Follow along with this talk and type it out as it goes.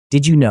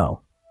Did you know?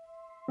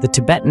 The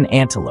Tibetan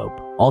antelope,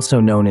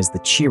 also known as the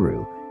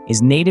chiru,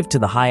 is native to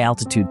the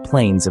high-altitude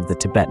plains of the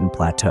Tibetan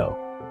Plateau.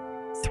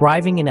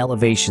 Thriving in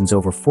elevations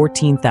over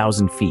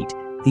 14,000 feet,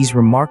 these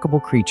remarkable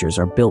creatures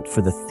are built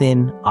for the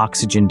thin,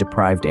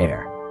 oxygen-deprived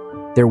air.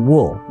 Their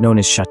wool, known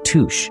as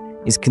chatouche,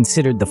 is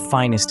considered the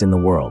finest in the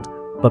world,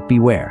 but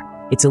beware,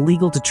 it's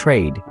illegal to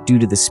trade due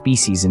to the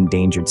species'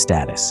 endangered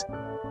status.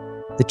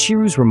 The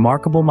chiru's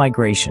remarkable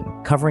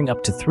migration, covering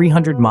up to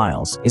 300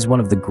 miles, is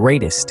one of the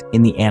greatest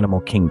in the animal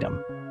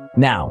kingdom.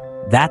 Now,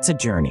 that's a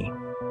journey.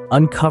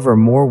 Uncover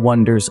more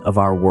wonders of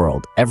our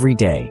world every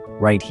day,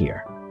 right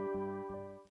here.